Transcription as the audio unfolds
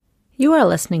You are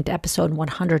listening to episode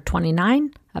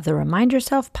 129 of the Remind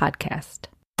Yourself podcast.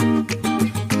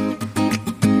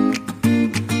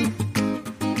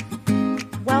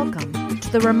 Welcome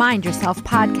to the Remind Yourself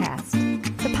podcast,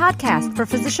 the podcast for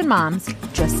physician moms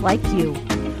just like you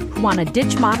who want to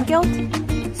ditch mom guilt,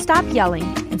 stop yelling,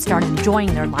 and start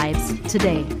enjoying their lives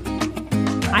today.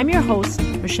 I'm your host,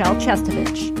 Michelle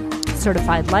Chestovich,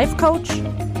 certified life coach,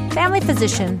 family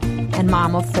physician, and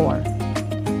mom of 4.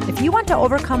 If you want to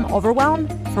overcome overwhelm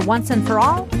for once and for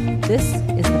all, this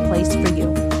is the place for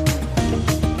you.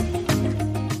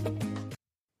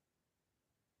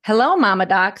 Hello, Mama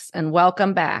Docs, and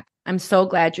welcome back. I'm so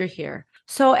glad you're here.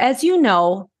 So as you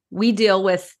know, we deal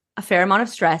with a fair amount of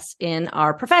stress in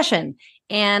our profession,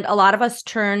 and a lot of us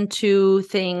turn to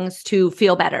things to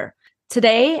feel better.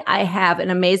 Today, I have an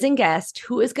amazing guest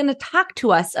who is going to talk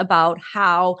to us about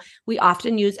how we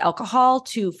often use alcohol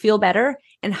to feel better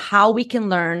and how we can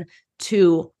learn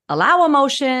to allow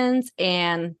emotions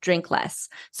and drink less.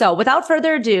 So without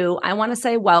further ado, I want to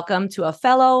say welcome to a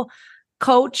fellow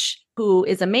coach who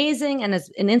is amazing and is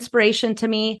an inspiration to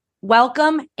me.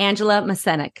 Welcome, Angela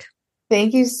Mascenik.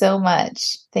 Thank you so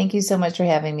much. Thank you so much for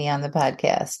having me on the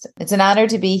podcast. It's an honor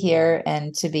to be here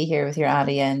and to be here with your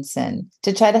audience and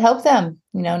to try to help them,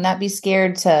 not be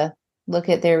scared to look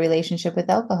at their relationship with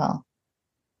alcohol.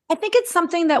 I think it's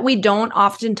something that we don't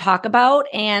often talk about.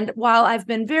 And while I've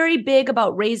been very big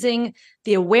about raising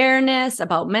the awareness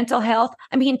about mental health,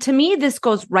 to me, this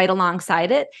goes right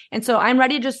alongside it. And so I'm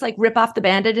ready to just rip off the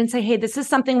Band-Aid and say, hey, this is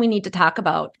something we need to talk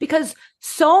about, because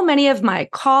so many of my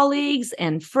colleagues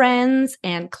and friends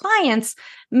and clients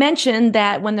mention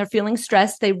that when they're feeling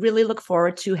stressed, they really look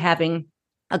forward to having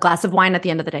a glass of wine at the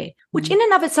end of the day, which in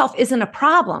and of itself isn't a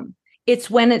problem.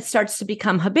 It's when it starts to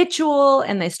become habitual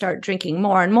and they start drinking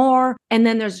more and more. And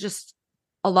then there's just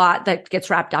a lot that gets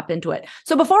wrapped up into it.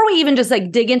 So before we even just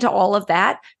dig into all of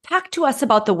that, talk to us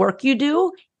about the work you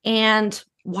do and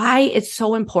why it's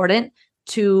so important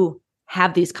to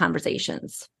have these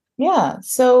conversations. Yeah.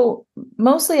 So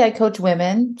mostly I coach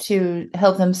women to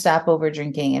help them stop over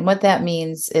drinking. And what that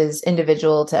means is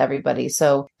individual to everybody.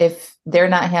 So if they're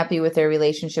not happy with their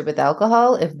relationship with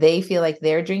alcohol, if they feel like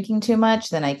they're drinking too much,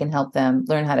 then I can help them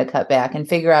learn how to cut back and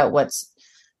figure out what's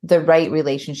the right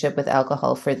relationship with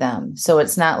alcohol for them. So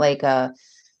it's not like a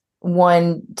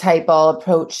one type all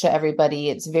approach to everybody.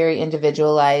 It's very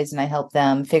individualized, and I help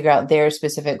them figure out their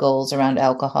specific goals around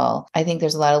alcohol. I think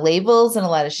there's a lot of labels and a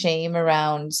lot of shame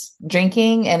around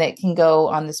drinking, and it can go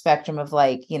on the spectrum of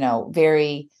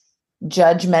very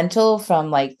judgmental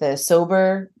from the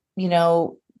sober,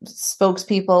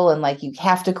 spokespeople, and you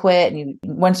have to quit, and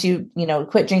once you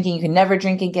quit drinking, you can never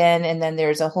drink again. And then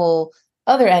there's a whole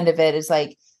other end of it is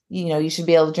you should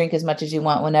be able to drink as much as you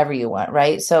want whenever you want,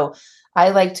 right? So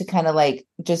I like to kind of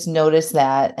just notice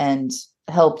that and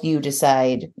help you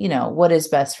decide, what is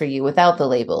best for you without the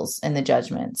labels and the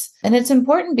judgments. And it's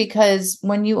important because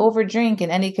when you overdrink in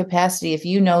any capacity, if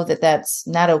you know that that's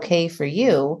not okay for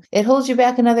you, it holds you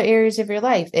back in other areas of your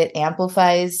life. It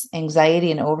amplifies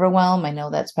anxiety and overwhelm. I know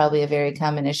that's probably a very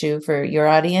common issue for your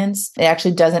audience. It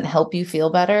actually doesn't help you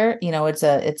feel better.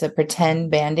 It's a pretend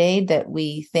Band-Aid that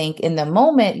we think in the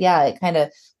moment, it kind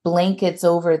of blankets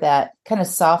over that, kind of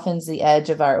softens the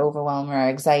edge of our overwhelm or our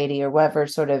anxiety or whatever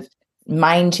sort of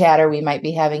mind chatter we might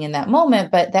be having in that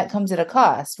moment, but that comes at a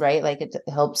cost, right? It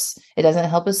doesn't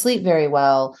help us sleep very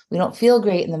well. We don't feel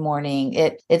great in the morning.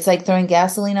 It's like throwing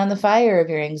gasoline on the fire of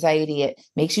your anxiety. It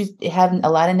makes you have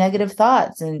a lot of negative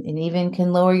thoughts and even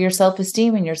can lower your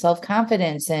self-esteem and your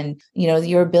self-confidence and,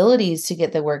 your abilities to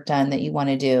get the work done that you want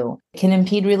to do. It can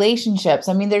impede relationships.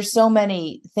 There's so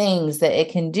many things that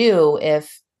it can do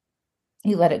if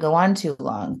you let it go on too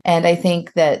long. And I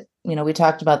think that, we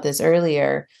talked about this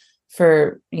earlier.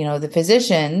 For, the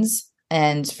physicians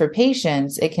and for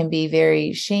patients, it can be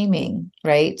very shaming,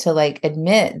 right? To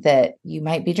admit that you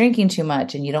might be drinking too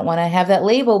much and you don't want to have that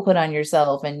label put on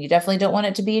yourself. And you definitely don't want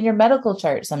it to be in your medical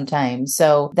chart sometimes.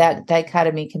 So that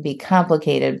dichotomy can be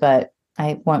complicated, but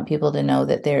I want people to know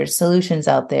that there's solutions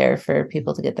out there for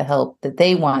people to get the help that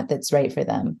they want that's right for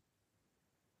them.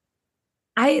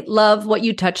 I love what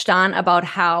you touched on about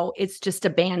how it's just a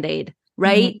Band-Aid,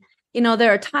 right? Mm-hmm.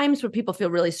 There are times where people feel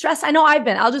really stressed. I know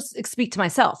I'll just speak to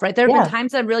myself, right? There have been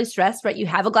times I'm really stressed, right? You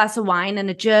have a glass of wine and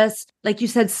it just, like you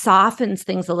said, softens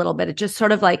things a little bit. It just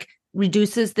sort of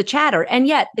reduces the chatter. And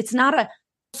yet it's not a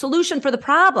solution for the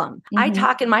problem. Mm-hmm. I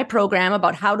talk in my program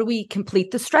about how do we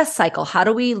complete the stress cycle? How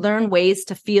do we learn ways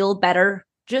to feel better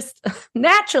just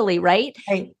naturally, right?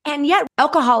 And yet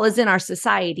alcohol is in our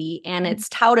society and it's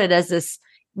touted as this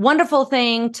wonderful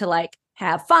thing to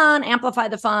have fun, amplify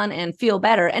the fun, and feel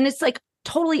better. And it's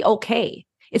totally okay.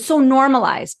 It's so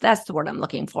normalized. That's the word I'm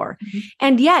looking for. Mm-hmm.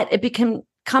 And yet it become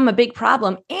a big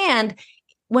problem. And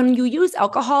when you use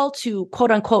alcohol to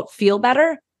quote unquote feel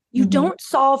better, you mm-hmm. don't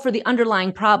solve for the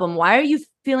underlying problem. Why are you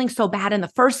feeling so bad in the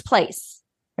first place?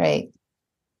 Right.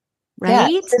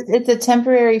 Right. Yeah, it's a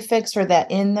temporary fix for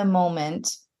that in the moment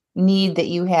need that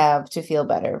you have to feel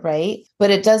better. Right.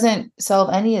 But it doesn't solve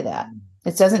any of that.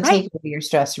 It doesn't take away your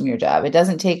stress from your job. It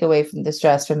doesn't take away from the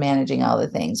stress from managing all the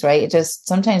things. Right. It just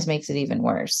sometimes makes it even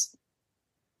worse.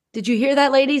 Did you hear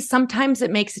that, ladies? Sometimes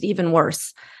it makes it even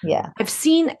worse. Yeah. I've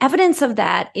seen evidence of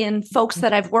that in folks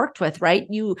that I've worked with, right?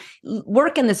 You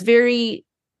work in this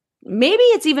maybe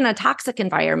it's even a toxic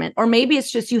environment, or maybe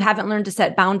it's just you haven't learned to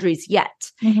set boundaries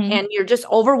yet. Mm-hmm. And you're just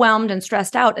overwhelmed and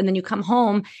stressed out. And then you come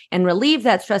home and relieve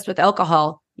that stress with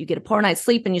alcohol. You get a poor night's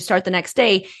sleep and you start the next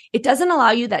day. It doesn't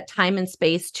allow you that time and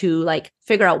space to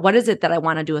figure out what is it that I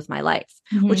want to do with my life,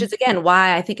 mm-hmm. which is, again,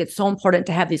 why I think it's so important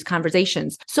to have these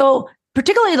conversations. So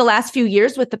particularly the last few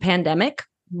years with the pandemic,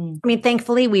 I mean,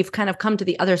 thankfully, we've kind of come to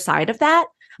the other side of that.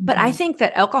 But I think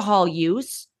that alcohol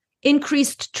use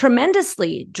increased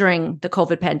tremendously during the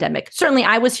COVID pandemic. Certainly,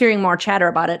 I was hearing more chatter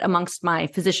about it amongst my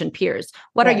physician peers.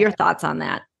 What are your thoughts on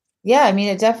that? Yeah, I mean,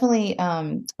 it definitely,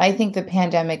 I think the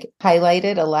pandemic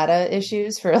highlighted a lot of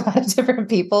issues for a lot of different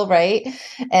people, right?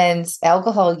 And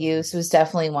alcohol use was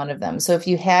definitely one of them. So if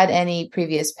you had any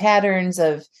previous patterns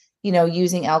of,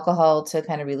 using alcohol to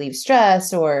kind of relieve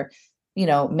stress or,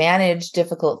 manage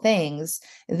difficult things,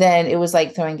 then it was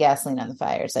like throwing gasoline on the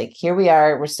fire. It's like, here we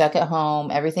are, we're stuck at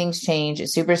home, everything's changed.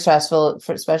 It's super stressful,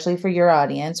 especially for your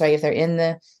audience, right? If they're in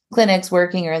the clinics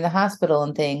working or in the hospital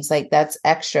and things, that's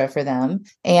extra for them.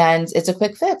 And it's a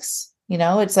quick fix.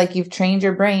 It's like you've trained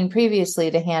your brain previously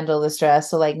to handle the stress.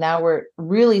 So now we're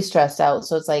really stressed out.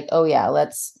 So it's like, oh yeah,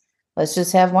 let's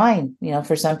just have wine.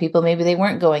 For some people, maybe they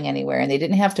weren't going anywhere and they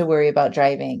didn't have to worry about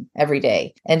driving every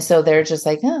day. And so they're just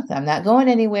like, I'm not going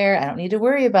anywhere. I don't need to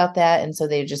worry about that. And so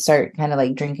they just start kind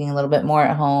of drinking a little bit more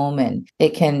at home. And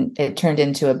it turned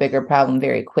into a bigger problem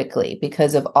very quickly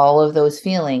because of all of those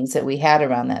feelings that we had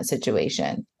around that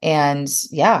situation. And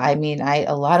yeah, I mean,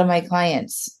 a lot of my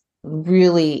clients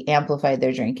really amplified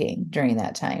their drinking during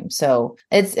that time. So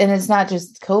it's not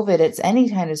just COVID, it's any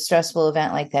kind of stressful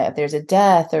event like that. If there's a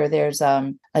death or there's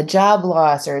a job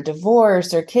loss or a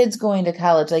divorce or kids going to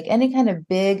college, any kind of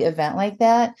big event like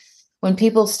that, when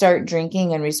people start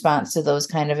drinking in response to those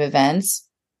kind of events,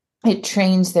 it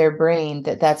trains their brain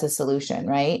that that's a solution,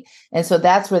 right? And so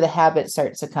that's where the habit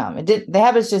starts to come. The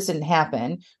habits just didn't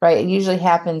happen, right? It usually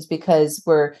happens because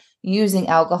we're using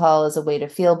alcohol as a way to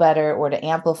feel better or to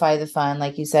amplify the fun,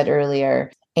 like you said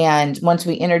earlier. And once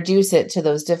we introduce it to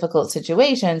those difficult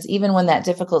situations, even when that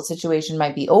difficult situation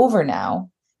might be over now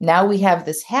we have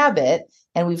this habit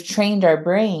and we've trained our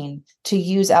brain to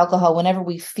use alcohol whenever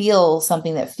we feel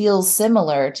something that feels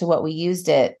similar to what we used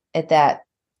it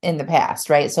in the past,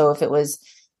 right? So if it was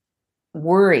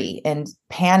worry and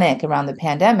panic around the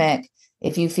pandemic,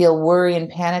 if you feel worry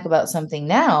and panic about something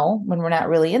now, when we're not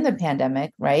really in the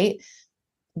pandemic, right?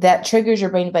 That triggers your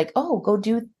brain to be like, oh, go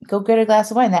get a glass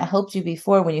of wine. That helped you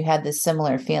before when you had this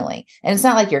similar feeling. And it's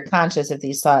not like you're conscious of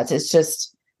these thoughts. It's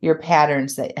just your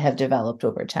patterns that have developed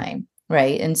over time,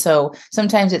 right? And so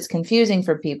sometimes it's confusing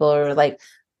for people or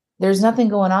there's nothing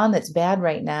going on that's bad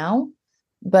right now,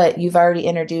 but you've already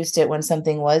introduced it when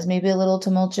something was maybe a little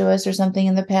tumultuous or something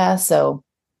in the past. So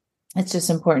it's just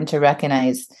important to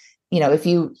recognize, if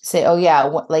you say, oh yeah,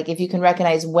 if you can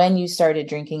recognize when you started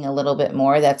drinking a little bit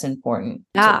more, that's important.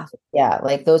 Yeah.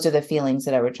 Those are the feelings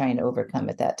that I were trying to overcome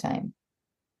at that time.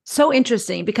 So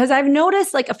interesting, because I've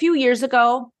noticed a few years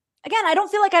ago, again, I don't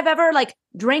feel like I've ever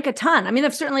drank a ton. I mean, there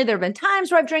have been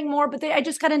times where I've drank more, but I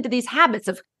just got into these habits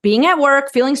of being at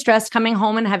work, feeling stressed, coming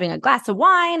home and having a glass of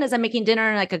wine as I'm making dinner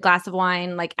and a glass of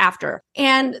wine after.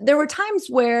 And there were times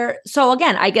where, so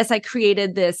again, I guess I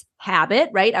created this habit,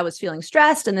 right? I was feeling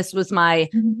stressed and this was my,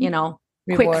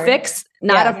 quick Reward. Fix,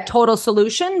 not a total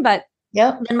solution, but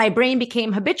Yep. And my brain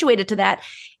became habituated to that.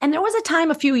 And there was a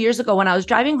time a few years ago when I was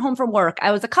driving home from work,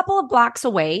 I was a couple of blocks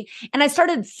away and I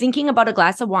started thinking about a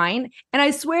glass of wine. And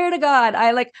I swear to God,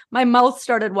 my mouth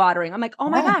started watering. I'm like, oh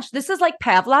my gosh, this is like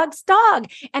Pavlov's dog.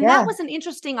 And that was an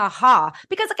interesting aha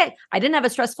because I didn't have a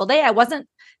stressful day. I wasn't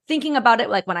thinking about it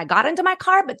when I got into my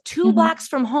car, but 2 blocks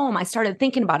from home, I started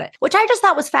thinking about it, which I just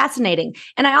thought was fascinating.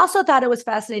 And I also thought it was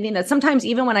fascinating that sometimes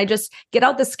even when I just get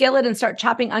out the skillet and start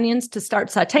chopping onions to start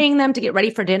sauteing them to get ready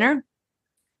for dinner,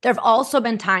 there have also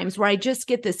been times where I just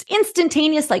get this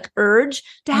instantaneous urge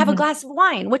to have a glass of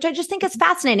wine, which I just think is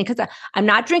fascinating because I'm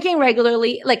not drinking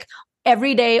regularly,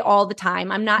 every day, all the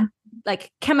time. I'm not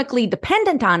like chemically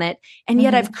dependent on it. And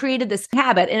yet I've created this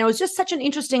habit. And it was just such an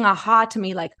interesting aha to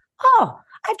me, like, oh,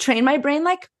 I've trained my brain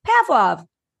like Pavlov.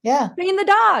 Yeah. Train the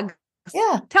dog.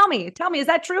 Yeah. Tell me, is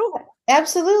that true?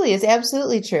 Absolutely. It's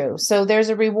absolutely true. So there's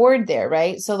a reward there,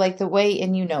 right? So like the way,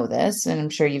 and you know this, and I'm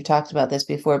sure you've talked about this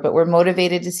before, but we're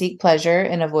motivated to seek pleasure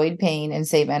and avoid pain and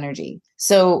save energy.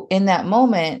 So in that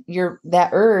moment, that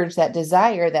urge, that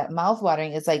desire, that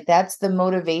mouthwatering is like, that's the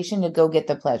motivation to go get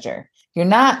the pleasure. You're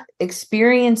not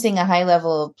experiencing a high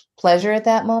level of pleasure at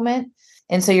that moment.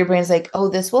 And so your brain's like, oh,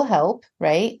 this will help,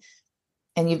 right?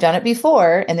 And you've done it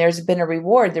before, and there's been a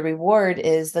reward. The reward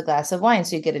is the glass of wine.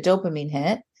 So you get a dopamine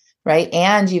hit, right?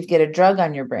 And you get a drug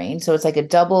on your brain. So it's like a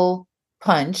double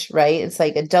punch, right? It's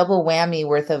like a double whammy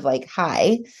worth of like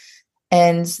high.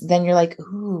 And then you're like,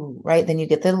 ooh, right? Then you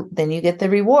get the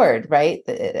reward, right?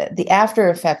 The after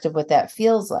effect of what that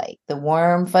feels like, the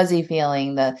warm, fuzzy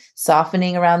feeling, the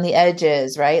softening around the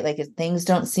edges, right? Like if things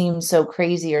don't seem so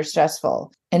crazy or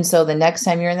stressful. And so the next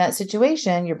time you're in that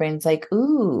situation, your brain's like,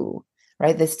 ooh,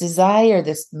 right? This desire,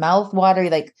 this mouth watery,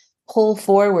 like pull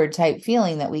forward type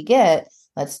feeling that we get.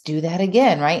 Let's do that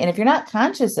again, right? And if you're not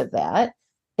conscious of that,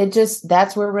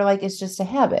 that's where we're like, it's just a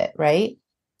habit, right?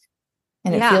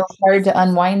 And it feels hard to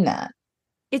unwind that.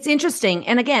 It's interesting.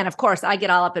 And again, of course, I get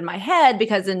all up in my head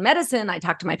because in medicine, I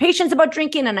talk to my patients about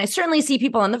drinking, and I certainly see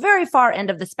people on the very far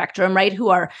end of the spectrum, right, who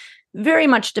are very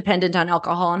much dependent on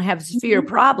alcohol and have severe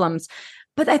problems.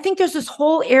 But I think there's this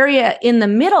whole area in the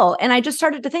middle. And I just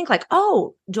started to think like,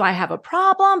 oh, do I have a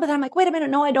problem? But then I'm like, wait a minute.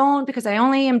 No, I don't, because I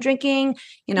only am drinking,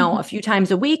 a few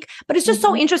times a week. But it's just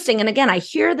so interesting. And again, I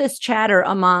hear this chatter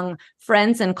among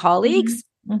friends and colleagues.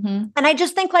 And I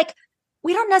just think like,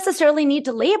 we don't necessarily need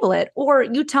to label it, or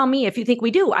you tell me if you think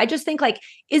we do. I just think like,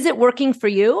 is it working for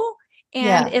you?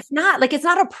 And if not, like, it's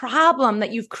not a problem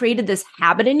that you've created this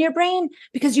habit in your brain,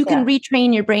 because you can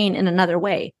retrain your brain in another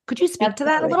way. Could you speak to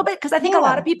that a little bit? Because I think a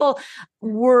lot of people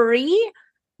worry.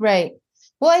 Right.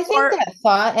 Well, I think that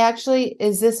thought actually,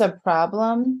 is this a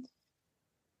problem?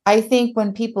 I think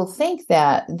when people think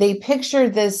that, they picture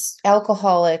this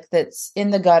alcoholic that's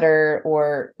in the gutter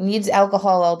or needs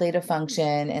alcohol all day to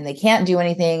function, and they can't do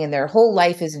anything and their whole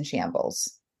life is in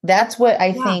shambles. That's what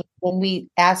I think when we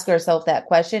ask ourselves that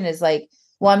question is like,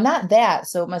 well, I'm not that,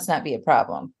 so it must not be a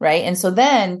problem, right? And so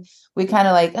then we kind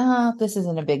of like, oh, this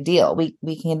isn't a big deal.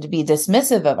 We can be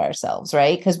dismissive of ourselves,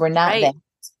 right? Because we're not that.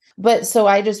 But so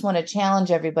I just want to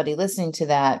challenge everybody listening to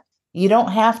that. You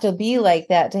don't have to be like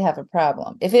that to have a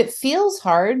problem. If it feels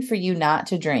hard for you not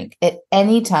to drink at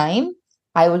any time,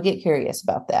 I would get curious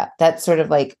about that. That's sort of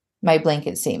like my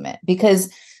blanket statement,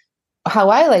 because how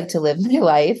I like to live my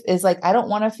life is like, I don't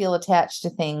want to feel attached to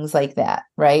things like that,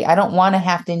 right? I don't want to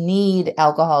have to need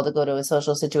alcohol to go to a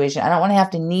social situation. I don't want to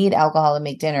have to need alcohol to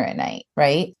make dinner at night,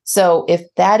 right? So if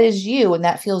that is you and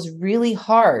that feels really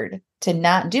hard to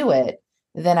not do it,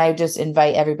 then I just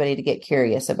invite everybody to get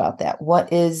curious about that.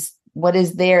 What is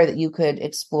there that you could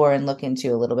explore and look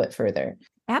into a little bit further?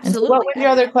 Absolutely. So what was your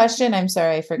other question? I'm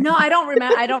sorry, I forgot. No, I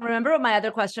don't remember what my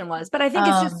other question was, but I think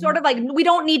it's just sort of like, we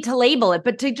don't need to label it,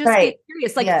 but to just get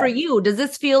curious, like for you, does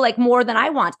this feel like more than I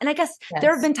want? And I guess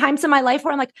there have been times in my life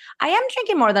where I'm like, I am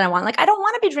drinking more than I want. Like, I don't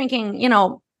want to be drinking,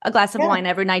 a glass of wine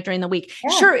every night during the week.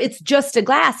 Sure, it's just a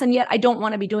glass. And yet I don't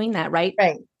want to be doing that. Right.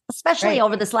 Especially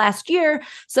over this last year,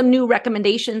 some new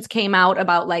recommendations came out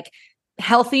about like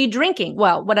healthy drinking.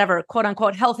 Well, whatever, quote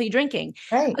unquote, healthy drinking.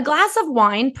 A glass of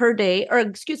wine per day, or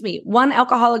excuse me, one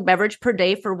alcoholic beverage per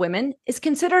day for women is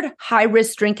considered high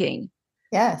risk drinking.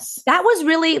 Yes. That was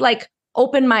really like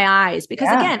opened my eyes, because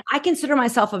again, I consider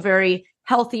myself a very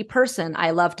healthy person.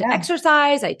 I love to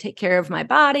exercise. I take care of my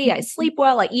body. I sleep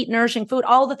well. I eat nourishing food,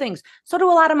 all the things. So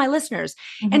do a lot of my listeners.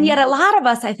 And yet a lot of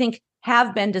us, I think,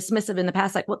 have been dismissive in the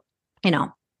past, like, well,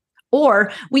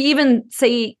 or we even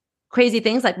say crazy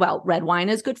things like, well, red wine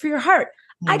is good for your heart.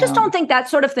 I just don't think that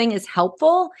sort of thing is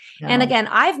helpful. No. And again,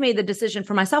 I've made the decision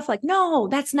for myself, like, no,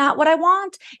 that's not what I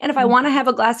want. And if I want to have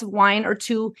a glass of wine or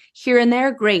two here and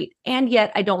there, great. And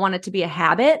yet I don't want it to be a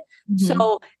habit.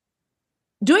 So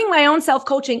doing my own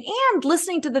self-coaching and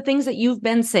listening to the things that you've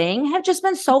been saying have just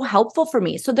been so helpful for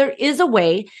me. So there is a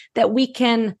way that we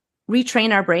can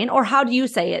retrain our brain, or how do you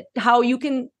say it? How you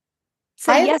can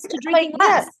say yes to drinking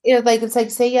less. It's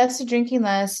like, say yes to drinking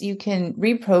less. You can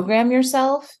reprogram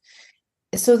yourself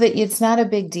so that it's not a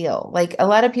big deal. Like, a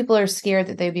lot of people are scared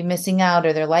that they'd be missing out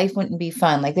or their life wouldn't be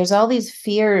fun. Like, there's all these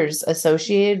fears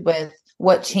associated with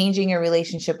what changing your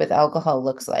relationship with alcohol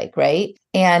looks like, right?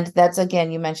 And that's,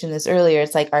 again, you mentioned this earlier,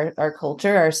 it's like our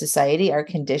culture, our society, our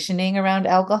conditioning around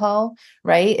alcohol,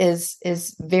 right,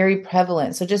 is very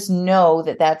prevalent. So just know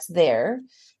that that's there,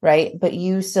 right? But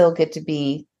you still get to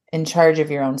be in charge of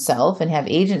your own self and have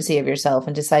agency of yourself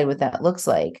and decide what that looks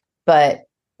like. But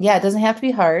yeah, it doesn't have to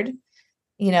be hard,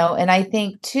 and I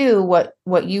think too, what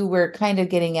you were kind of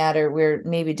getting at, or we're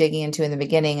maybe digging into in the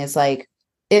beginning, is like,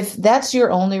 if that's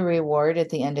your only reward at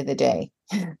the end of the day,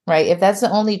 right? If that's the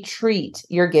only treat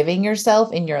you're giving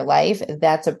yourself in your life,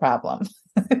 that's a problem.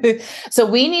 So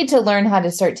we need to learn how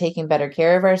to start taking better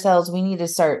care of ourselves. We need to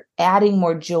start adding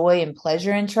more joy and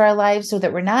pleasure into our lives so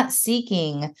that we're not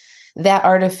seeking that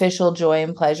artificial joy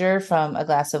and pleasure from a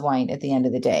glass of wine at the end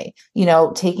of the day.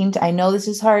 I know this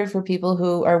is hard for people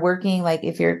who are working, like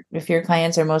if your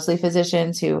clients are mostly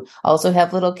physicians who also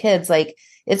have little kids, like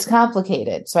it's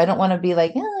complicated. So I don't want to be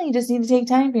like, oh, you just need to take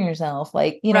time for yourself.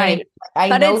 Like, Right. I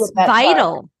But know it's that's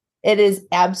vital. hard. It is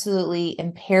absolutely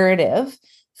imperative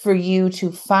for you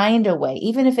to find a way,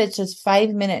 even if it's just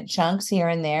 5-minute chunks here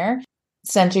and there.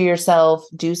 Center yourself,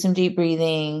 do some deep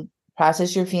breathing,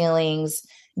 process your feelings,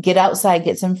 get outside,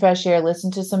 get some fresh air,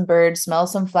 listen to some birds, smell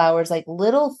some flowers, like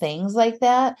little things like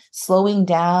that. Slowing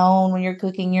down when you're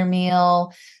cooking your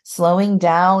meal, slowing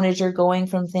down as you're going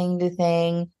from thing to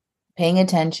thing, paying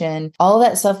attention. All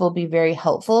that stuff will be very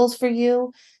helpful for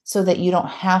you, so that you don't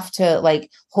have to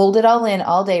like hold it all in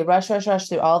all day, rush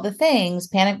through all the things,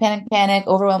 panic,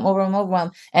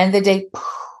 overwhelm. And the day,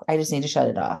 I just need to shut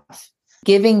it off.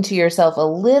 Giving to yourself a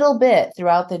little bit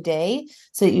throughout the day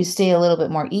so that you stay a little bit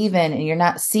more even and you're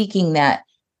not seeking that,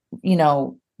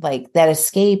 like that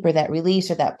escape or that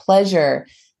release or that pleasure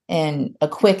in a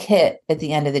quick hit at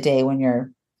the end of the day when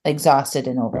you're exhausted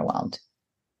and overwhelmed.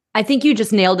 I think you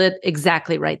just nailed it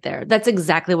exactly right there. That's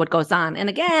exactly what goes on. And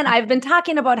again, I've been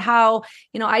talking about how,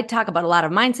 I talk about a lot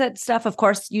of mindset stuff. Of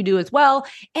course, you do as well.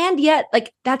 And yet,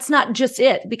 like, that's not just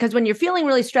it. Because when you're feeling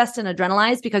really stressed and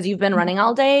adrenalized because you've been running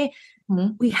all day,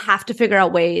 we have to figure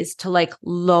out ways to like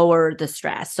lower the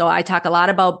stress. So I talk a lot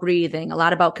about breathing, a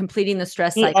lot about completing the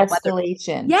stress cycle.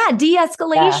 De-escalation.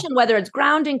 De-escalation, whether it's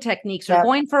grounding techniques or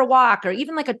going for a walk or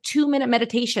even like a 2-minute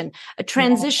meditation, a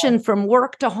transition from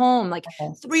work to home, like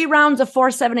 3 rounds of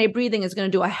 4-7-8 breathing is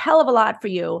going to do a hell of a lot for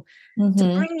you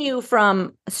to bring you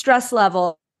from a stress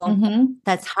level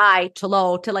that's high to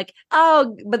low to like,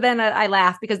 oh, but then I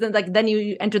laugh because then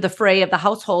you enter the fray of the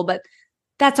household, but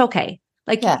that's okay.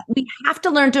 Like we have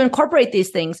to learn to incorporate these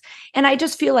things. And I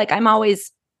just feel like I'm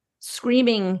always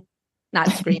not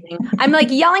screaming. I'm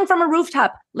like yelling from a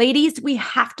rooftop, ladies, we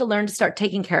have to learn to start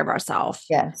taking care of ourselves.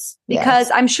 Yes. Because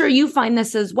I'm sure you find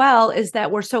this as well, is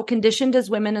that we're so conditioned as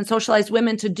women and socialized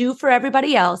women to do for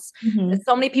everybody else. That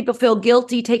so many people feel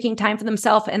guilty taking time for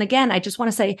themselves. And again, I just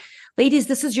want to say, ladies,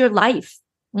 this is your life.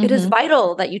 It is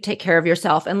vital that you take care of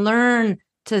yourself and learn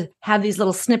to have these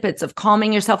little snippets of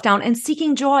calming yourself down and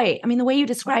seeking joy. I mean, the way you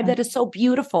describe that is so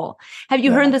beautiful. Have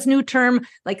you heard this new term,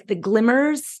 like the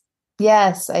glimmers?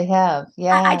 Yes, I have.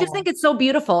 Yeah. I just think it's so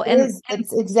beautiful. It's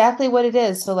exactly what it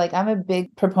is. So like, I'm a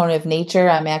big proponent of nature.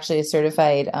 I'm actually a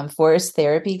certified forest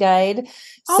therapy guide.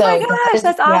 Oh my gosh,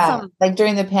 that's awesome. Like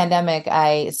during the pandemic,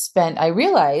 I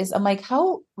realized, I'm like,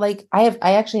 how, like I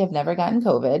actually have never gotten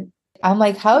COVID. I'm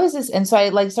like, how is this? And so I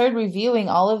like started reviewing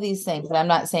all of these things. And I'm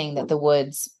not saying that the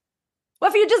woods. Well,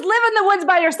 if you just live in the woods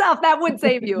by yourself, that would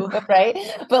save you. Right.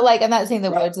 But like, I'm not saying the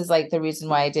woods is like the reason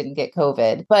why I didn't get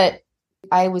COVID, but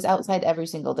I was outside every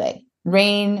single day,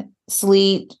 rain,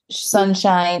 sleet,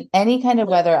 sunshine, any kind of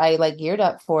weather. I like geared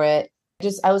up for it.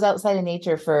 I was outside in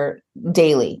nature for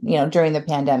daily, during the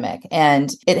pandemic.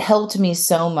 And it helped me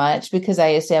so much because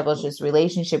I established this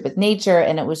relationship with nature.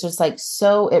 And it was just like,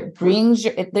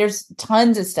 there's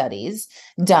tons of studies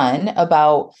done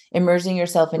about immersing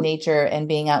yourself in nature and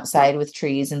being outside with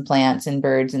trees and plants and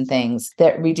birds and things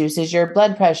that reduces your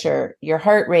blood pressure, your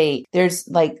heart rate. There's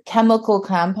like chemical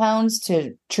compounds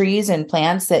to trees and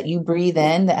plants that you breathe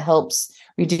in that helps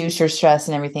reduce your stress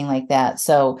and everything like that.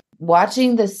 So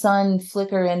watching the sun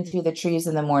flicker in through the trees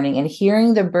in the morning and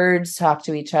hearing the birds talk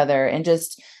to each other and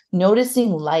just noticing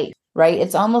life, right?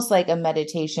 It's almost like a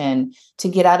meditation to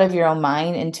get out of your own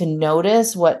mind and to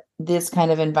notice what this kind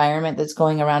of environment that's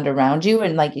going around you.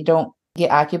 And like, you don't get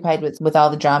occupied with all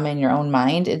the drama in your own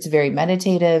mind. It's very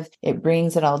meditative. It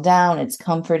brings it all down. It's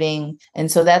comforting. And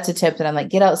so that's a tip that I'm like,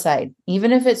 get outside,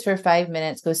 even if it's for 5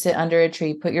 minutes, go sit under a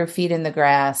tree, put your feet in the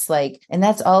grass, and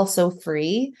that's all so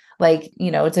free. Like,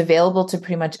 it's available to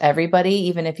pretty much everybody,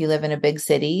 even if you live in a big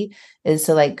city, is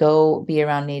to like, go be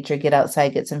around nature, get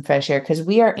outside, get some fresh air. Cause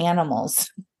we are animals.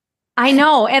 I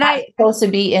know. And I'm supposed to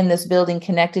be in this building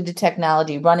connected to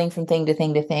technology, running from thing to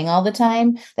thing to thing all the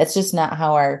time. That's just not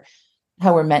how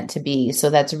we're meant to be.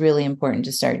 So that's really important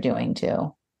to start doing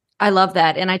too. I love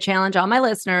that. And I challenge all my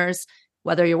listeners,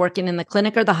 whether you're working in the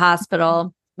clinic or the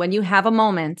hospital, when you have a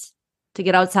moment, to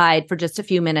get outside for just a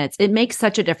few minutes. It makes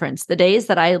such a difference. The days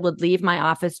that I would leave my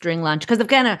office during lunch, because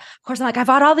again, of course, I'm like, I've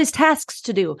got all these tasks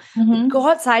to do. Go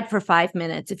outside for 5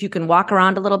 minutes. If you can walk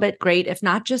around a little bit, great. If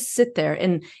not, just sit there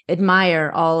and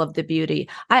admire all of the beauty.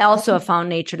 I also have found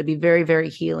nature to be very, very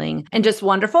healing and just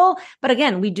wonderful. But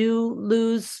again, we do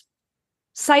lose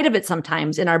sight of it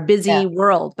sometimes in our busy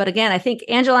world. But again, I think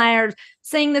Angela and I are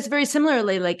saying this very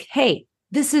similarly, like, hey,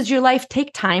 this is your life.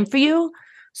 Take time for you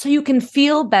so you can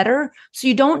feel better. So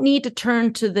you don't need to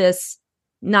turn to this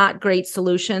not great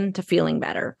solution to feeling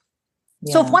better.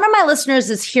 Yeah. So if one of my listeners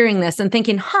is hearing this and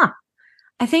thinking,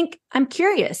 I think I'm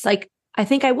curious, like, I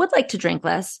think I would like to drink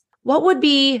less. What would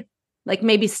be like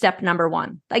maybe step number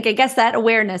one? Like, I guess that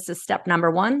awareness is step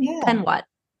number one. Yeah. Then what?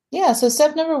 Yeah. So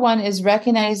step number one is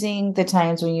recognizing the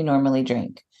times when you normally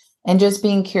drink and just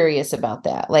being curious about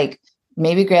that. Like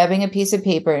maybe grabbing a piece of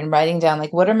paper and writing down,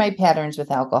 like, what are my patterns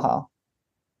with alcohol?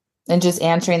 And just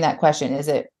answering that question. Is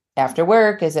it after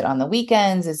work? Is it on the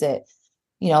weekends? Is it,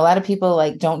 a lot of people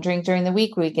like don't drink during the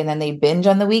week and then they binge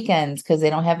on the weekends because they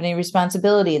don't have any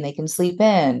responsibility and they can sleep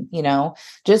in,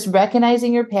 just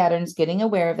recognizing your patterns, getting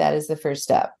aware of that is the first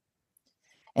step.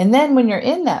 And then when you're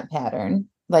in that pattern,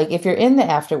 like if you're in the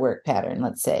after work pattern,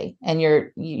 let's say, and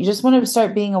you just want to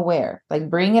start being aware, like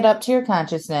bring it up to your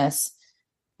consciousness.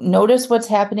 Notice what's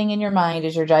happening in your mind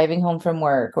as you're driving home from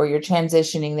work or you're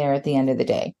transitioning there at the end of the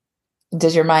day.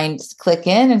 Does your mind click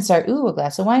in and start, a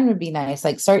glass of wine would be nice?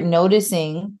 Like start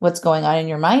noticing what's going on in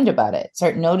your mind about it.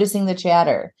 Start noticing the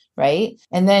chatter, right?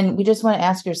 And then we just want to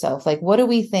ask yourself, like, what do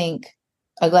we think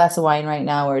a glass of wine right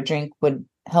now or a drink would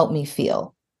help me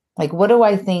feel? Like, what do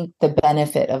I think the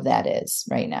benefit of that is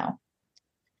right now?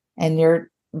 And your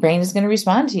brain is going to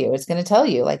respond to you. It's going to tell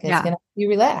you, like, it's going to help you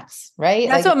relax, right?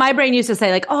 That's like, what my brain used to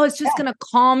say, like, oh, it's just going to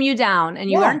calm you down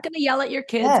and you aren't going to yell at your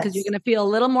kids because you're going to feel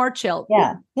a little more chilled.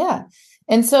 Yeah. Yeah.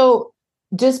 And so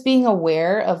just being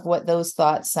aware of what those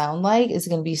thoughts sound like is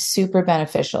going to be super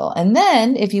beneficial. And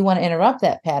then if you want to interrupt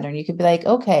that pattern, you could be like,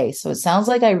 okay, so it sounds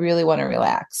like I really want to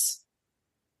relax.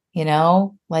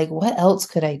 Like what else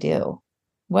could I do?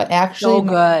 What actually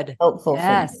good. Helpful for me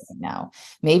right now?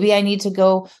 Maybe I need to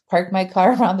go park my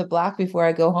car around the block before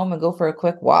I go home and go for a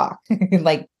quick walk.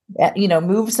 Like,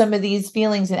 move some of these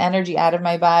feelings and energy out of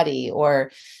my body.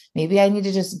 Or maybe I need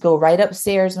to just go right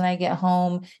upstairs when I get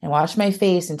home and wash my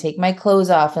face and take my clothes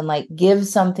off and like give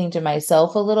something to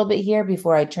myself a little bit here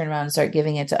before I turn around and start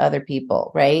giving it to other people.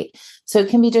 Right. So it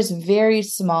can be just very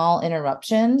small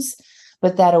interruptions,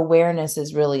 but that awareness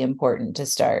is really important to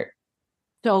start.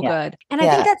 So good. And I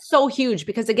think that's so huge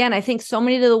because again, I think so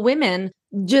many of the women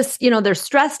just, they're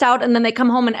stressed out and then they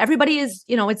come home and everybody is,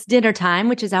 it's dinner time,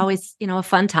 which is always, a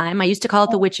fun time. I used to call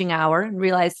it the witching hour and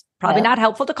realize probably not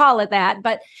helpful to call it that.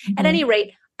 But at any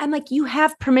rate, I'm like, you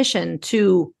have permission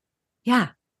to,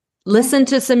 listen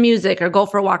to some music or go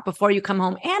for a walk before you come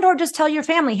home or just tell your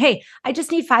family, hey, I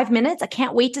just need 5 minutes. I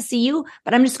can't wait to see you,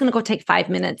 but I'm just going to go take 5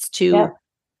 minutes to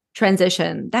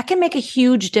transition. That can make a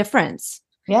huge difference.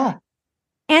 Yeah.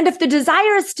 And if the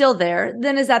desire is still there,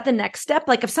 then is that the next step?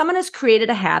 Like if someone has created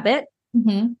a habit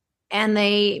and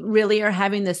they really are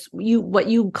having this, what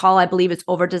you call, I believe it's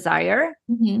over desire,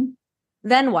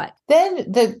 then what?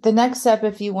 Then the next step,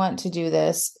 if you want to do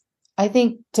this, I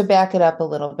think to back it up a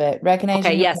little bit, recognizing.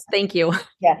 Okay, yes, thank you.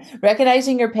 Yeah,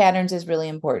 recognizing your patterns is really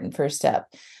important. First step.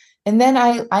 And then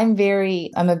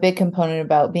I'm a big component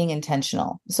about being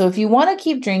intentional. So if you want to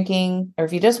keep drinking or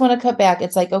if you just want to cut back,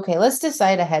 it's like, okay, let's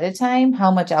decide ahead of time how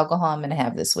much alcohol I'm going to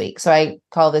have this week. So I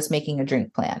call this making a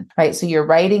drink plan, right? So you're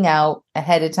writing out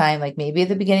ahead of time, like maybe at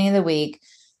the beginning of the week,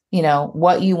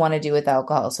 what you want to do with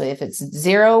alcohol. So if it's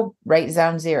 0, write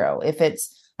down 0. If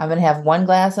it's I'm going to have 1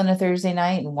 glass on a Thursday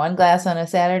night and 1 glass on a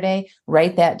Saturday,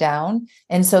 write that down.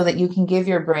 And so that you can give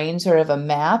your brain sort of a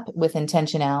map with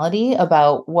intentionality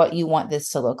about what you want this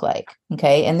to look like.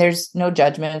 Okay. And there's no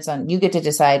judgments you get to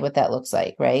decide what that looks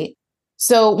like. Right.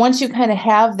 So once you kind of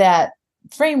have that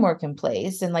framework in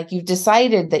place and like you've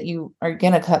decided that you are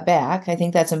going to cut back, I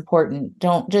think that's important.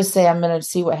 Don't just say, I'm going to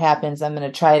see what happens. I'm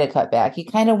going to try to cut back. You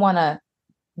kind of want to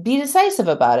be decisive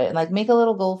about it and like make a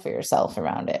little goal for yourself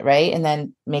around it. Right. And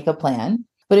then make a plan.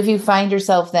 But if you find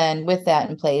yourself then with that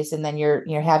in place and then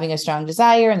you're having a strong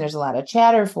desire and there's a lot of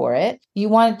chatter for it, you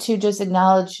want to just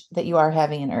acknowledge that you are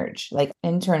having an urge. Like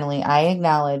internally, I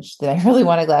acknowledge that I really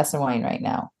want a glass of wine right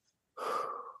now.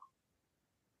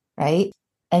 Right.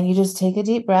 And you just take a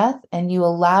deep breath and you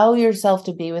allow yourself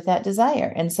to be with that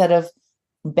desire instead of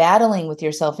battling with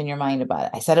yourself in your mind about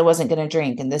it. I said I wasn't going to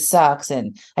drink and this sucks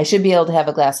and I should be able to have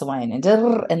a glass of wine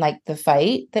and like the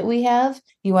fight that we have,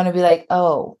 you want to be like,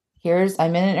 oh,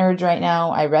 I'm in an urge right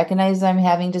now. I recognize I'm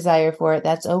having desire for it.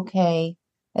 That's okay.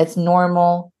 It's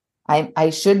normal. I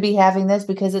should be having this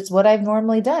because it's what I've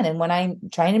normally done. And when I'm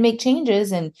trying to make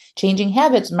changes and changing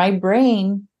habits, my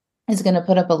brain is going to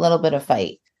put up a little bit of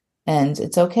fight, and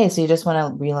it's okay. So you just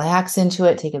want to relax into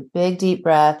it, take a big deep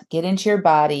breath, get into your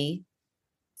body,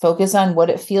 focus on what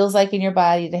it feels like in your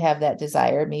body to have that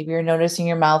desire. Maybe you're noticing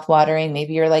your mouth watering.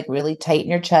 Maybe you're like really tight in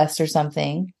your chest or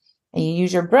something. And you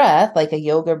use your breath, like a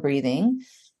yoga breathing,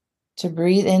 to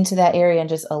breathe into that area and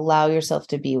just allow yourself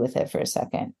to be with it for a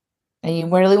second. And you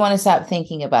really want to stop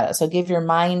thinking about it. So give your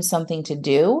mind something to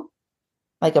do,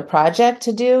 like a project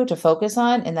to do, to focus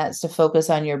on. And that's to focus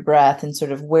on your breath and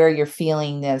sort of where you're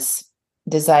feeling this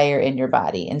desire in your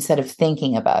body instead of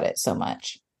thinking about it so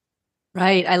much.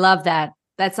 Right. I love that.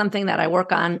 That's something that I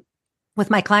work on with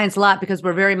my clients a lot because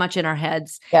we're very much in our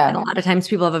heads. Yeah. And a lot of times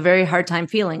people have a very hard time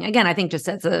feeling. Again, I think just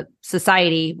as a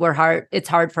society, it's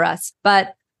hard for us.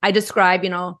 But I describe,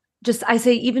 I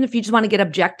say, even if you just want to get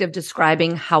objective,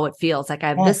 describing how it feels, like I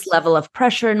have this level of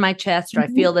pressure in my chest, or I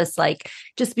feel this, like,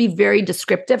 just be very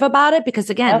descriptive about it. Because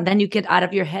again, then you get out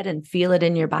of your head and feel it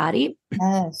in your body.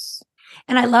 Yes.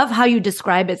 And I love how you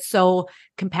describe it so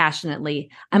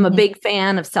compassionately. I'm a big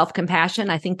fan of self-compassion.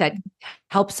 I think that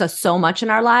helps us so much in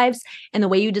our lives. And the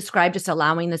way you describe just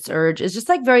allowing this urge is just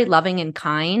like very loving and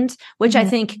kind, which I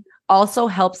think also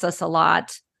helps us a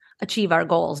lot achieve our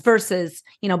goals versus,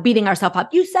 beating ourselves up.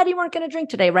 You said you weren't going to drink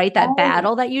today, right? That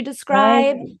battle that you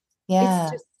describe. Right. Yeah.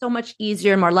 It's just so much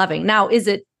easier and more loving. Now, is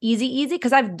it easy?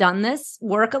 Because I've done this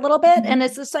work a little bit and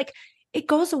it's just like, it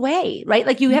goes away, right?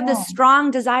 Like you have this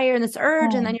strong desire and this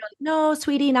urge and then you're like, no,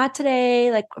 sweetie, not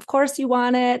today. Like, of course you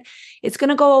want it. It's going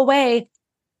to go away.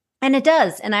 And it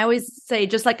does. And I always say,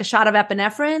 just like a shot of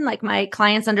epinephrine, like my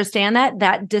clients understand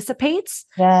that dissipates.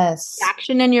 Yes.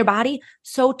 Action in your body.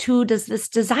 So too does this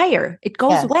desire. It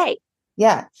goes away.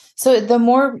 Yeah. So the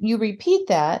more you repeat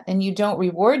that and you don't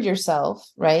reward yourself,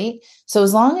 right? So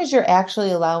as long as you're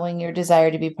actually allowing your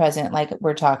desire to be present, like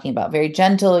we're talking about, very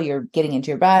gentle, you're getting into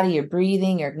your body, you're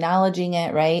breathing, you're acknowledging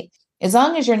it, right? As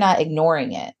long as you're not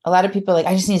ignoring it. A lot of people are like,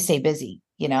 I just need to stay busy,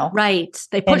 Right.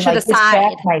 They push and it aside.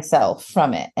 Distract myself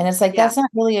from it. And it's like, that's not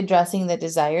really addressing the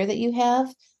desire that you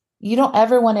have. You don't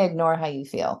ever want to ignore how you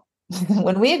feel.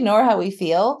 When we ignore how we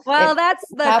feel, well, that's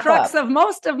the crux of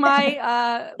most of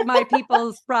my my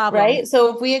people's problems, right?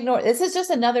 So if we ignore, this is just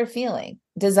another feeling,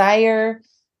 desire,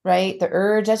 right? The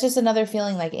urge, that's just another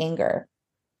feeling like anger.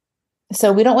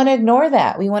 So we don't want to ignore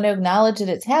that. We want to acknowledge that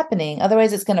it's happening.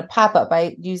 Otherwise, it's going to pop up.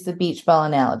 I use the beach ball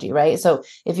analogy, right? So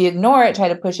if you ignore it, try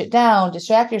to push it down,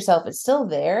 distract yourself, it's still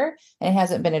there and it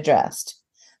hasn't been addressed.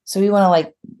 So we want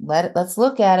to let's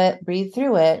look at it, breathe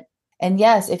through it. And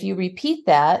yes, if you repeat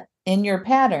that in your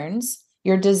patterns,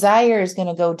 your desire is going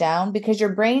to go down because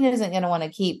your brain isn't going to want to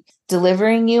keep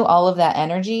delivering you all of that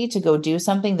energy to go do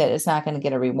something that it's not going to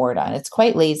get a reward on. It's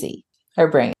quite lazy, our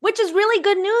brain. Which is really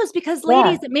good news because,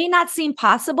 ladies, it may not seem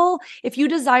possible. If you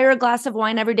desire a glass of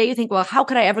wine every day, you think, well, how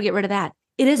could I ever get rid of that?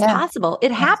 It is possible.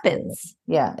 It happens.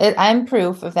 Yeah. I'm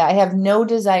proof of that. I have no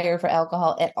desire for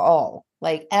alcohol at all,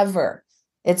 like ever.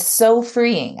 It's so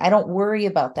freeing. I don't worry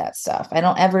about that stuff. I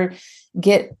don't ever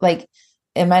get like,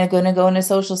 am I going to go in a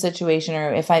social situation,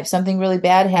 or if something really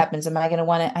bad happens, am I going to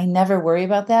want to, I never worry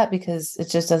about that because it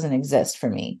just doesn't exist for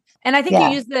me. And I think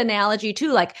you use the analogy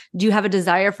too, like, do you have a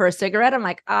desire for a cigarette? I'm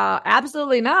like,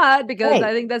 absolutely not, because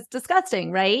I think that's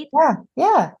disgusting, right? Yeah.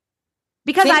 Yeah.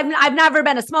 Because I've never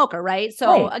been a smoker, right?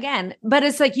 So again, but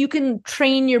it's like you can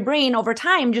train your brain over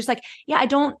time, just like, I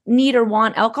don't need or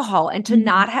want alcohol. And to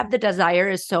not have the desire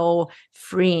is so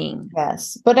freeing.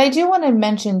 Yes. But I do want to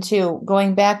mention too,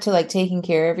 going back to like taking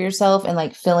care of yourself and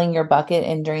like filling your bucket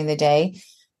in during the day,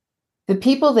 the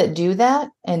people that do that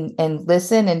and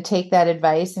listen and take that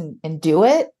advice and do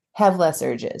it have less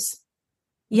urges.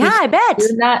 Yeah, I bet.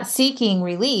 You're not seeking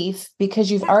relief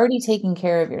because you've already taken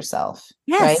care of yourself.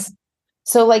 Yes. Right.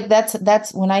 So like,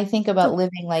 that's when I think about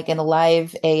living like an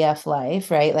alive AF life,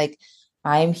 right? Like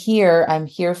I'm here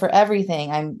for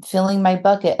everything. I'm filling my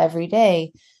bucket every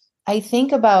day. I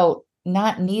think about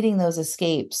not needing those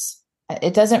escapes.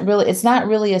 It's not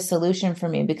really a solution for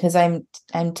me because I'm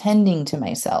tending to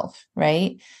myself,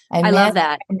 right? I love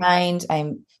that. My mind,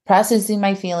 I'm processing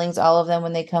my feelings, all of them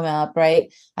when they come up,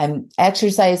 right? I'm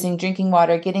exercising, drinking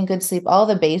water, getting good sleep, all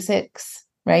the basics,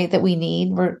 right, that we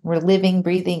need. We're living,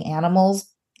 breathing animals,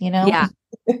 Yeah.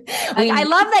 I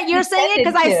love that you're saying it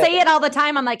because I say it all the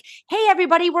time. I'm like, hey,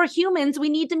 everybody, we're humans. We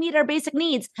need to meet our basic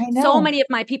needs. So many of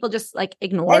my people just like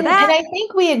ignore that. And I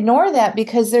think we ignore that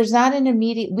because there's not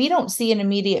we don't see an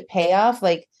immediate payoff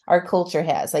like our culture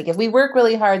has. Like if we work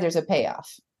really hard, there's a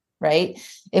payoff. right?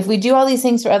 If we do all these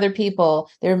things for other people,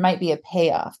 there might be a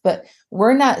payoff, but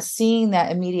we're not seeing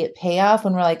that immediate payoff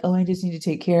when we're like, oh, I just need to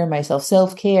take care of myself,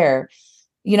 self-care.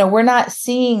 We're not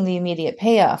seeing the immediate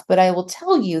payoff, but I will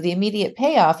tell you the immediate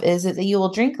payoff is that you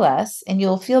will drink less and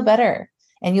you'll feel better.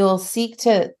 And you'll seek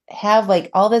to have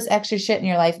like all this extra shit in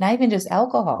your life, not even just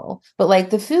alcohol, but like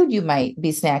the food you might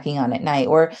be snacking on at night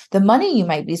or the money you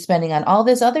might be spending on all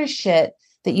this other shit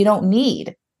that you don't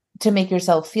need to make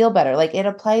yourself feel better. Like it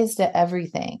applies to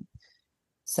everything.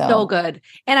 So good.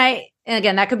 And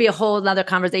again, that could be a whole nother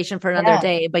conversation for another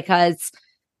day because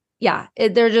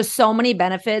there are just so many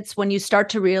benefits when you start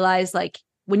to realize like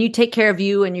when you take care of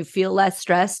you and you feel less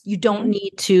stressed, you don't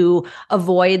need to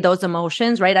avoid those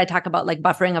emotions, right? I talk about like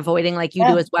buffering, avoiding like you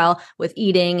do as well with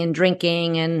eating and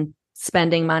drinking and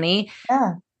spending money.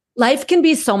 Yeah. Life can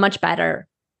be so much better.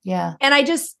 Yeah. And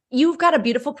you've got a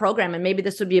beautiful program and maybe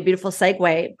this would be a beautiful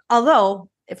segue. Although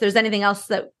if there's anything else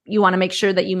that you want to make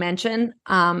sure that you mention,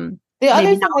 the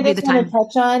other thing I just want to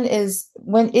touch on is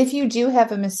if you do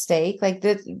have a mistake, like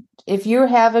this, if you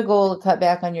have a goal to cut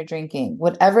back on your drinking,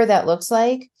 whatever that looks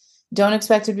like, don't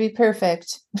expect it to be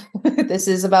perfect. This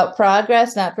is about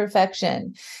progress, not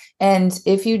perfection. And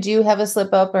if you do have a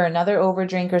slip up or another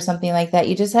overdrink or something like that,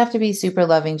 you just have to be super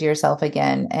loving to yourself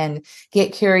again and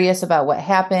get curious about what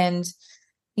happened.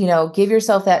 Give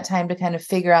yourself that time to kind of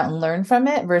figure out and learn from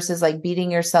it versus like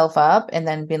beating yourself up and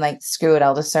then being like, screw it,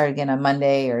 I'll just start again on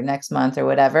Monday or next month or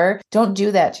whatever. Don't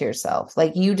do that to yourself.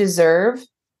 Like you deserve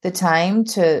the time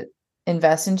to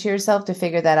invest into yourself to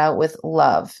figure that out with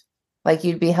love. Like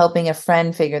you'd be helping a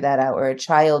friend figure that out or a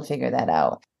child figure that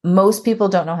out. Most people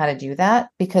don't know how to do that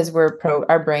because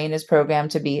our brain is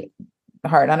programmed to be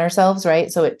hard on ourselves,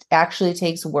 right? So it actually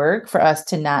takes work for us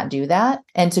to not do that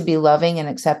and to be loving and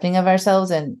accepting of ourselves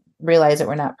and realize that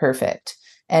we're not perfect.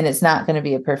 And it's not going to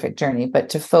be a perfect journey, but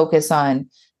to focus on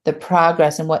the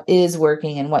progress and what is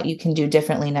working and what you can do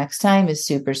differently next time is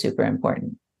super, super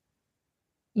important.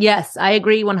 Yes, I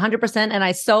agree 100%. And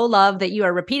I so love that you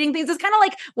are repeating things. It's kind of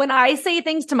like when I say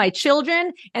things to my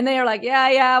children and they are like,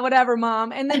 yeah, whatever,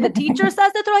 mom. And then the teacher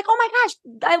says it, they're like, oh my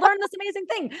gosh, I learned this amazing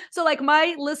thing. So like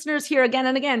my listeners hear again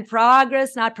and again,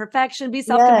 progress, not perfection, be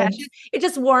self-compassionate. Yes. It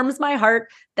just warms my heart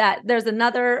that there's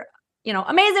another,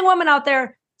 amazing woman out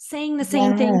there saying the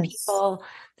same thing, people.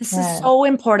 This is so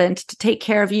important to take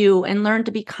care of you and learn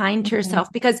to be kind to yourself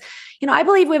because, I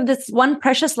believe we have this one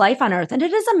precious life on earth and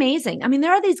it is amazing. I mean,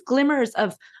 there are these glimmers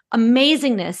of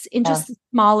amazingness in just the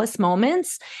smallest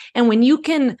moments. And when you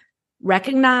can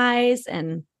recognize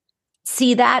and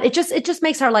see that, it just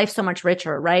makes our life so much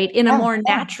richer, right? In a more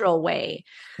natural way.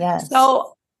 Yes.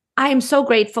 So I am so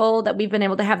grateful that we've been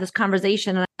able to have this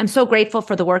conversation. And I'm so grateful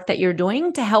for the work that you're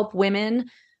doing to help women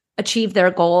achieve their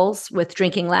goals with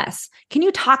drinking less. Can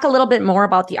you talk a little bit more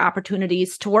about the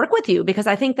opportunities to work with you? Because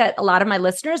I think that a lot of my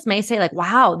listeners may say like,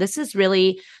 wow, this is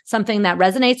really something that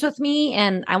resonates with me.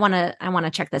 And I want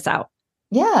to check this out.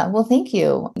 Yeah, well, thank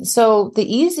you. So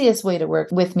the easiest way to work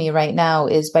with me right now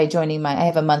is by joining I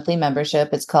have a monthly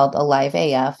membership. It's called Alive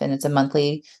AF, and it's a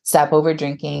monthly stop over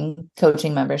drinking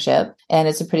coaching membership. And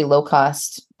it's a pretty low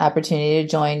cost opportunity to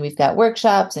join. We've got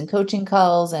workshops and coaching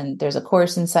calls, and there's a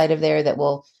course inside of there that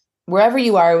will, wherever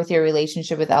you are with your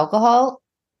relationship with alcohol,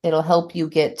 it'll help you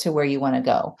get to where you want to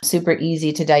go. Super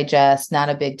easy to digest, not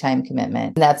a big time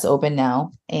commitment. That's open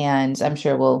now. And I'm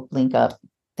sure we'll link up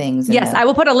things. Yes, I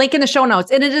will put a link in the show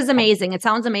notes. And it is amazing. It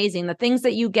sounds amazing. The things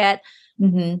that you get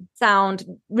sound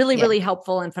really, really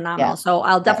helpful and phenomenal. So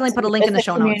I'll definitely put a link in the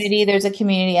show notes. There's a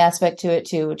community aspect to it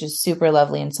too, which is super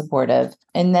lovely and supportive.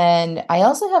 And then I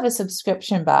also have a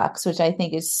subscription box, which I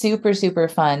think is super, super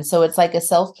fun. So it's like a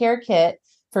self-care kit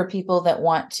for people that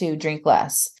want to drink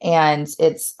less. And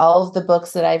it's all of the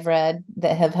books that I've read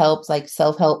that have helped, like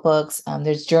self-help books.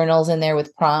 There's journals in there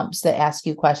with prompts that ask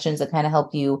you questions that kind of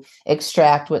help you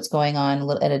extract what's going on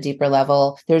at a deeper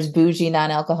level. There's bougie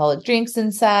non-alcoholic drinks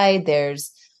inside.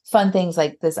 There's fun things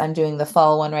like this. I'm doing the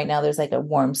fall one right now. There's like a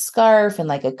warm scarf and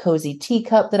like a cozy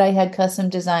teacup that I had custom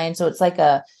designed. So it's like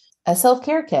a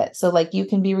self-care kit. So like you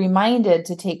can be reminded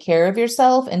to take care of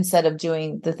yourself instead of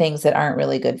doing the things that aren't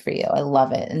really good for you. I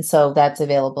love it. And so that's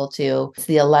available too. It's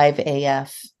the Alive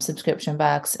AF subscription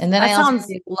box. And then that sounds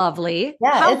lovely.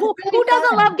 Yeah. Who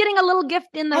doesn't love getting a little gift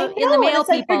in the mail, it's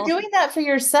like people? You're doing that for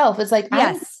yourself. It's like,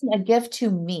 I'm giving a gift to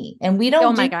me. And we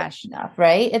don't do that enough,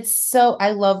 right?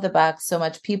 I love the box so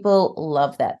much. People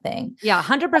love that thing. Yeah.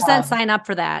 100% sign up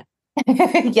for that.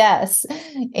 Yes.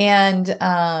 And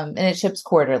it ships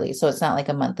quarterly. So it's not like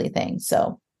a monthly thing.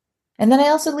 So, and then I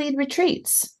also lead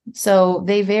retreats. So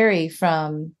they vary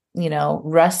from,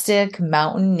 rustic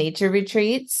mountain nature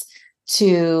retreats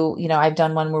to, I've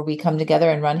done one where we come together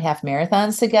and run half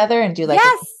marathons together and do like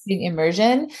Yes. a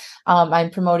immersion. I'm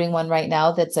promoting one right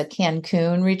now that's a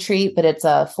Cancun retreat, but it's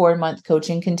a 4-month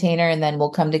coaching container. And then we'll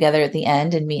come together at the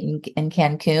end and meet in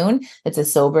Cancun. It's a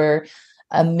sober,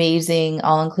 amazing,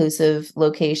 all-inclusive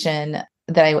location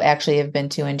that I actually have been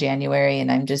to in January.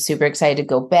 And I'm just super excited to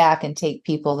go back and take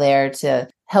people there to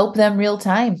help them real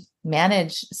time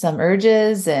manage some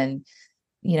urges and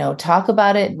talk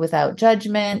about it without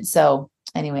judgment. So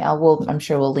anyway, I'm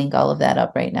sure we'll link all of that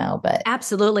up right now, but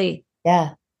absolutely.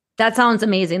 Yeah. That sounds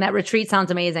amazing. That retreat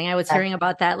sounds amazing. I was hearing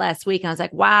about that last week and I was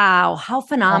like, wow, how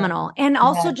phenomenal. And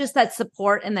also just that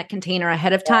support in that container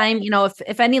ahead of time.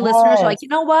 If any listeners are like, you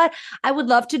know what, I would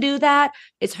love to do that.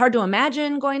 It's hard to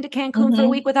imagine going to Cancun for a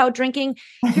week without drinking.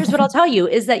 Here's what I'll tell you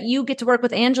is that you get to work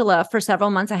with Angela for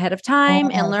several months ahead of time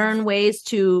and learn ways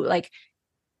to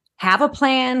have a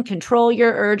plan, control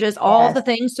your urges, all the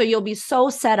things. So you'll be so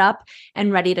set up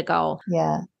and ready to go.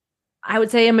 Yeah. I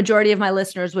would say a majority of my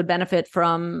listeners would benefit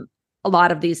from a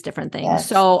lot of these different things. Yes.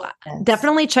 So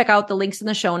definitely check out the links in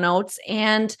the show notes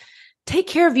and take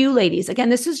care of you ladies. Again,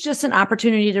 this is just an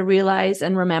opportunity to realize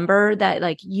and remember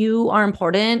that you are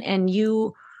important and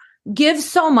you give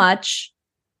so much.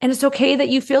 And it's okay that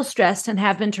you feel stressed and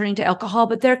have been turning to alcohol,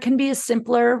 but there can be a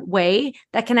simpler way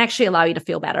that can actually allow you to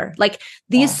feel better.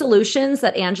 These solutions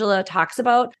that Angela talks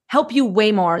about help you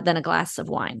way more than a glass of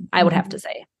wine, I would have to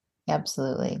say.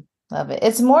 Absolutely. Love it.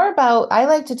 It's more about, I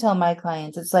like to tell my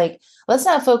clients, it's let's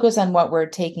not focus on what we're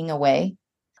taking away.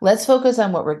 Let's focus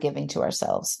on what we're giving to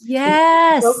ourselves.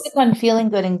 Yes. Focus on feeling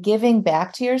good and giving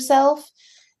back to yourself.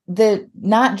 The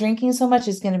not drinking so much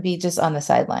is going to be just on the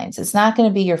sidelines. It's not going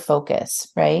to be your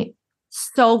focus, right?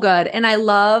 So good. And I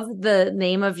love the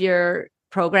name of your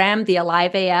program, the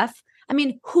Alive AF. I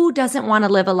mean, who doesn't want to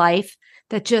live a life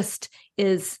that just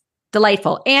is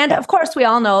delightful? And of course, we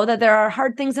all know that there are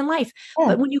hard things in life,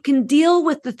 but when you can deal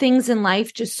with the things in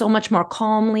life just so much more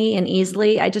calmly and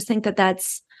easily, I just think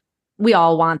we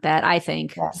all want that, I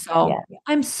think.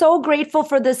 I'm so grateful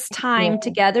for this time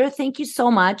together. Thank you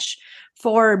so much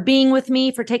for being with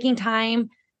me, for taking time.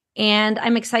 And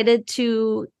I'm excited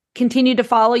to continue to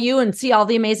follow you and see all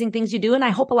the amazing things you do. And I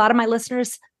hope a lot of my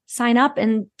listeners sign up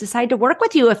and decide to work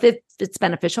with you if it's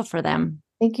beneficial for them.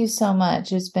 Thank you so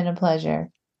much. It's been a pleasure.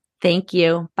 Thank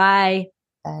you. Bye.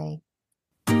 Bye.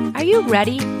 Are you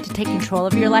ready to take control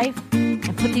of your life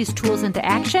and put these tools into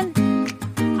action?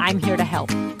 I'm here to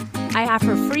help. I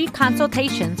offer free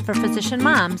consultations for physician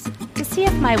moms to see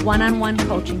if my one-on-one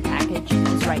coaching package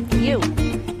is right for you.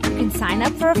 You can sign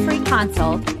up for a free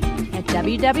consult at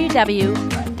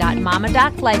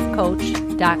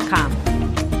www.mamadoclifecoach.com.